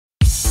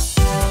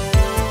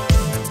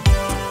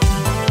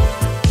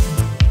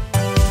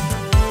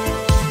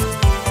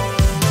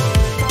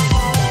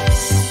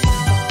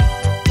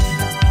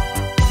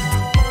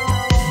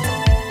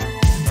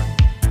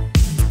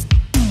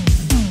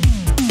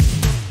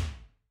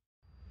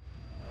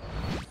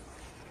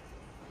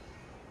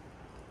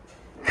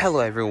Hello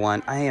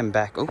everyone, I am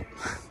back. Oh,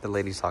 the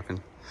lady's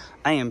talking.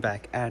 I am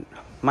back at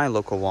my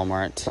local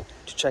Walmart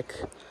to check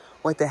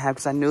what they have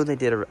because I knew they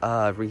did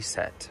a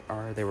reset,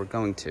 or they were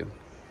going to.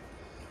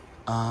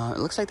 It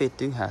looks like they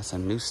do have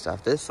some new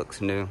stuff. This looks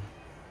new,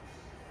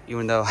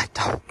 even though I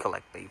don't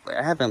collect Beyblade.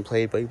 I haven't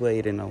played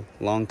Beyblade in a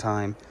long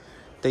time.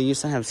 They used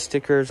to have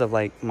stickers of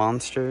like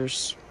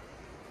monsters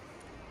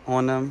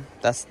on them.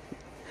 That's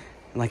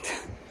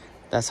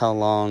how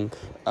long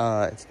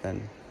it's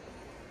been.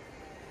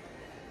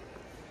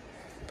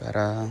 But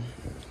let's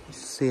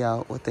see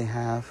what they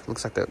have.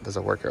 Looks like there's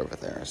a worker over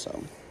there,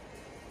 so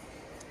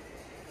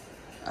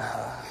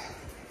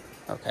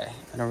okay.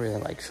 I don't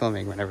really like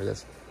filming whenever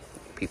there's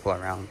people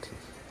around.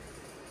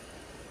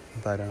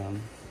 But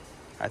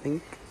I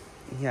think,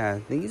 yeah,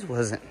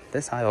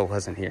 this aisle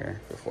wasn't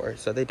here before,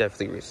 so they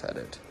definitely reset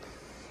it.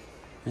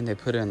 And they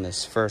put it in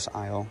this first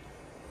aisle.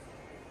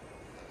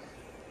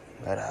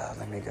 But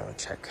let me go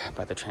check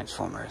by the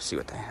Transformer, see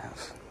what they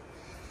have.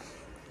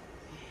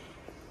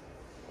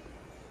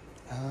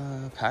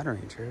 Power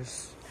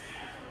Rangers.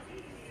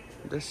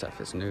 This stuff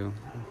is new.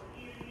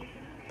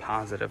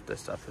 Positive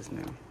this stuff is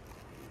new.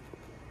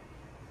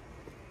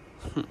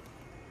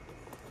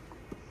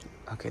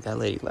 Okay, that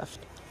lady left.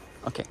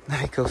 Okay,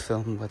 let me go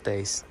film what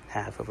they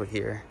have over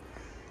here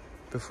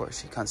before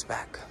she comes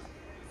back.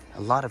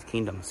 A lot of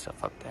Kingdom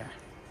stuff up there.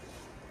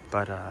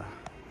 But,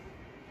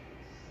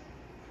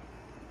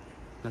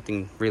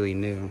 nothing really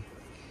new.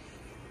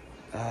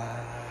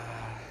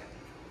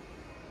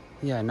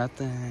 Yeah,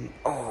 nothing.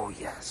 Oh,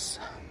 yes.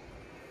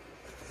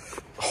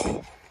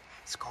 Oh,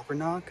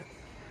 Scorponok.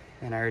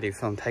 And I already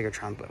filmed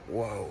Tigertron, but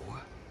whoa.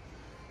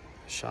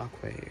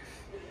 Shockwave.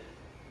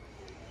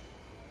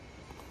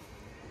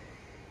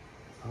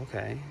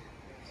 Okay.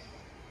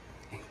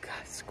 And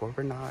God,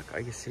 Scorponok,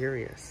 are you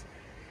serious?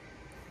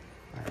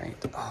 Alright.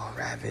 Oh,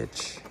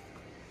 Ravage.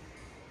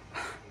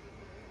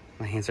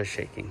 My hands are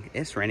shaking.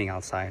 It's raining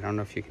outside. I don't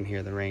know if you can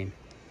hear the rain.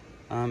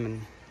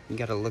 And you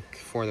gotta look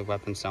for the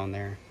weapons down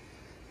there,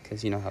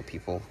 because you know how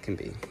people can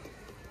be.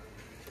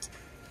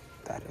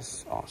 That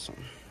is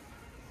awesome.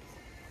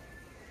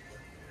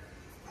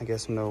 I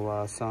guess no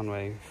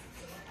Soundwave,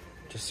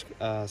 just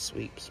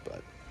sweeps,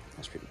 but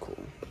that's pretty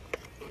cool.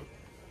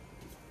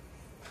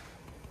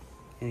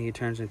 And he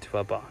turns into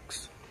a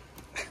box.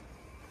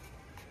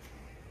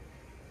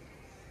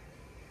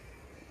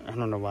 I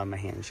don't know why my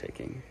hand's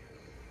shaking.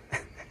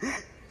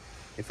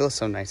 It feels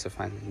so nice to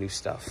find new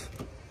stuff.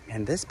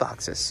 And this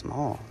box is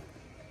small.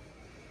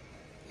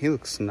 He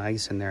looks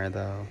nice in there,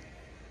 though.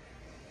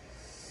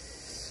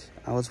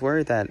 I was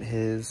worried that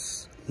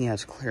he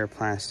has clear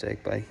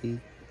plastic, but I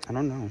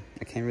don't know.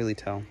 I can't really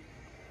tell.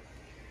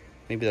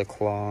 Maybe the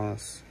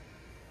claws.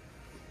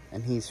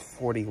 And he's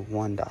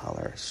 $41.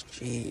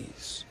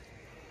 Jeez.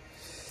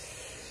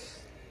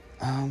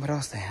 What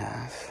else they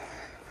have?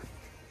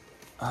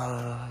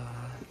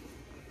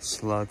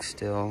 Slug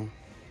still.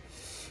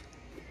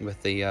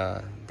 With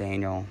the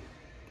Daniel.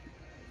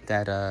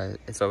 That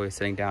is always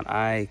sitting down.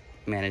 I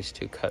managed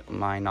to cut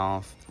mine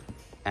off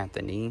at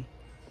the knee.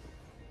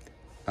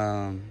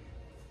 Well,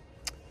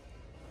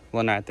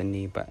 not at the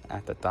knee, but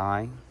at the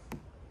thigh.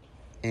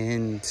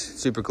 And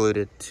super glued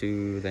it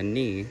to the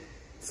knee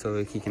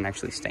so he can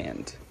actually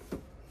stand.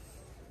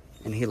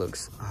 And he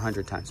looks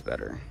 100 times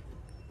better.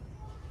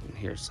 And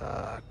here's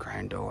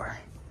Grandor.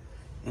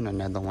 And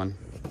another one.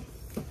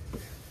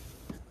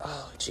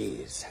 Oh,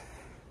 jeez.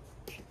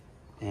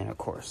 And of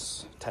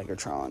course,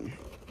 Tigertron.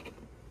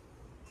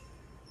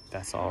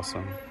 That's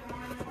awesome.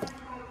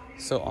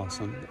 So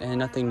awesome. And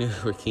nothing new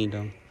for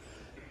Kingdom.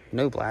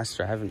 No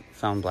Blaster. I haven't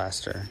found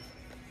Blaster.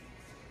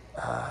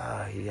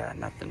 Yeah,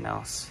 nothing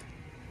else.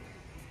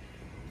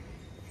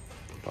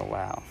 But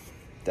wow.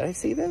 Did I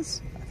see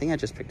this? I think I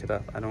just picked it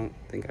up. I don't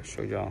think I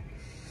showed y'all.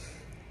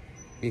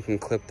 You can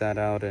clip that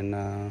out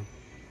and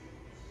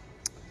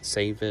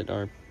save it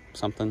or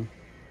something.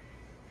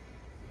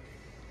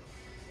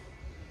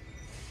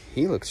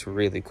 He looks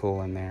really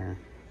cool in there.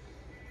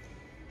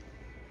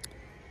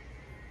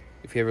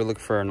 If you ever look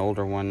for an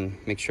older one,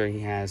 make sure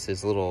he has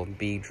his little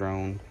bee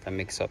drone that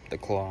makes up the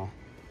claw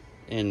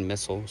and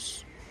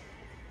missiles.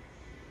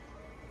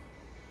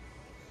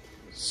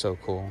 So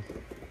cool.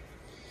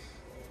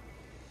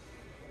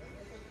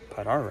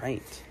 But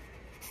alright.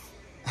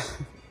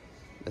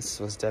 This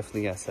was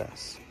definitely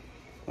SS.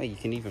 Wait, you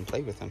can even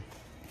play with him.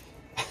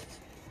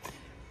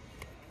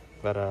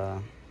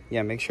 But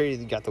yeah, make sure you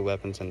got the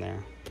weapons in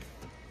there.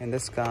 And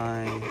this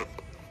guy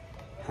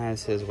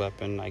has his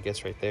weapon, I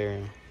guess, right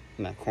there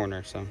in that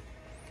corner, so.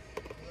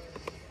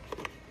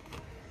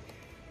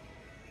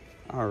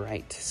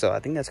 Alright, so I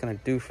think that's gonna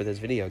do for this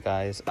video,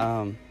 guys.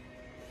 I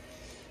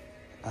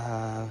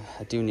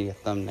do need a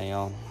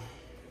thumbnail.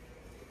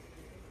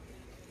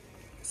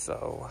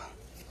 So,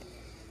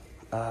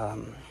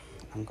 I'm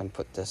gonna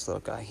put this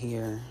little guy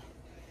here.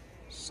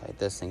 Slide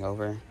this thing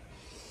over.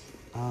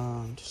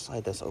 Just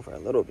slide this over a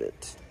little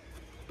bit.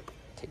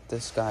 Take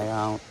this guy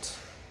out.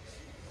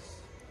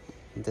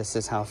 This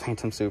is how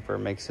Phantom Super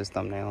makes his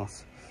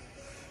thumbnails.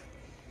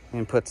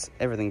 And puts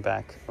everything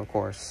back, of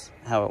course,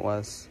 how it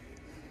was.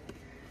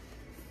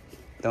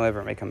 Don't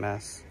ever make a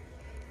mess.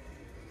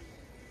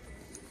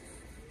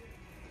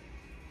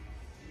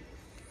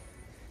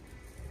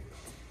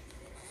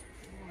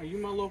 Are you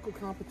my local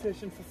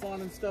competition for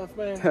fun and stuff,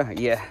 man?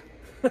 Yeah.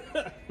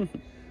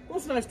 Well,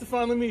 it's nice to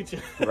finally meet you.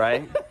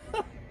 Right?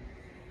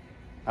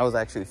 I was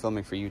actually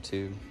filming for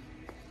YouTube.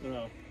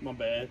 Oh, my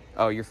bad.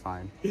 Oh, you're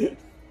fine. It's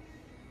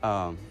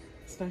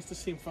nice to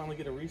see him finally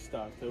get a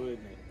restock, though,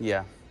 isn't it?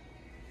 Yeah.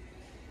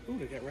 Ooh,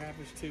 they got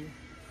ravaged, too.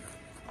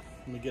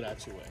 Let me get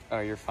out your way. Oh,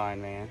 you're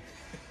fine, man.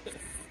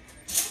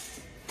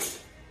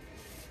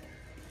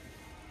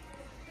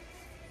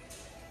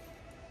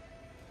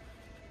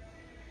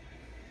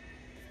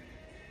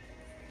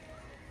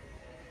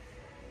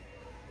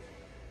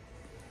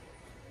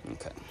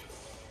 Okay.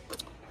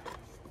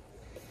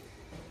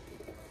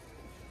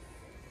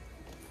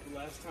 The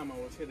last time I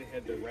was here, they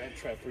had the rat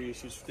trap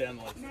reissues down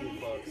to like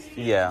 $3.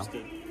 Yeah. Take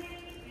it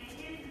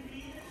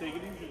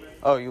easy, man.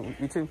 Oh, you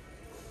too?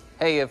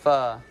 Hey,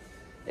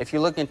 if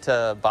you're looking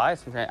to buy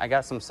some, I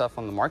got some stuff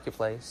on the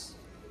marketplace.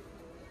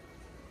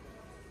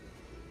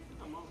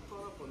 I'm all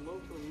caught up on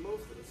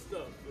most of the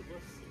stuff, but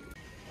let's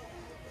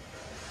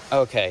see.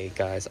 Okay,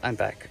 guys, I'm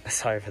back.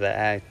 Sorry for that.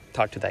 I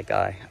talked to that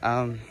guy.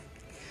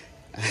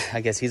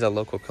 I guess he's a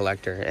local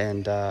collector,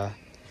 and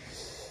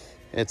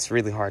it's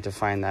really hard to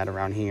find that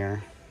around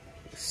here.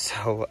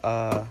 So,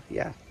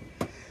 yeah.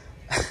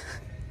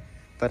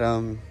 But,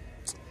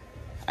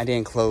 I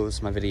didn't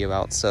close my video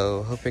out,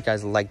 so hope you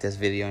guys like this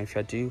video. And if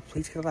you do,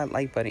 please click that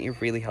like button.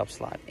 It really helps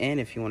a lot. And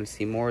if you want to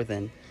see more,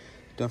 then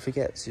don't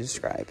forget to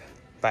subscribe.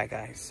 Bye,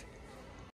 guys.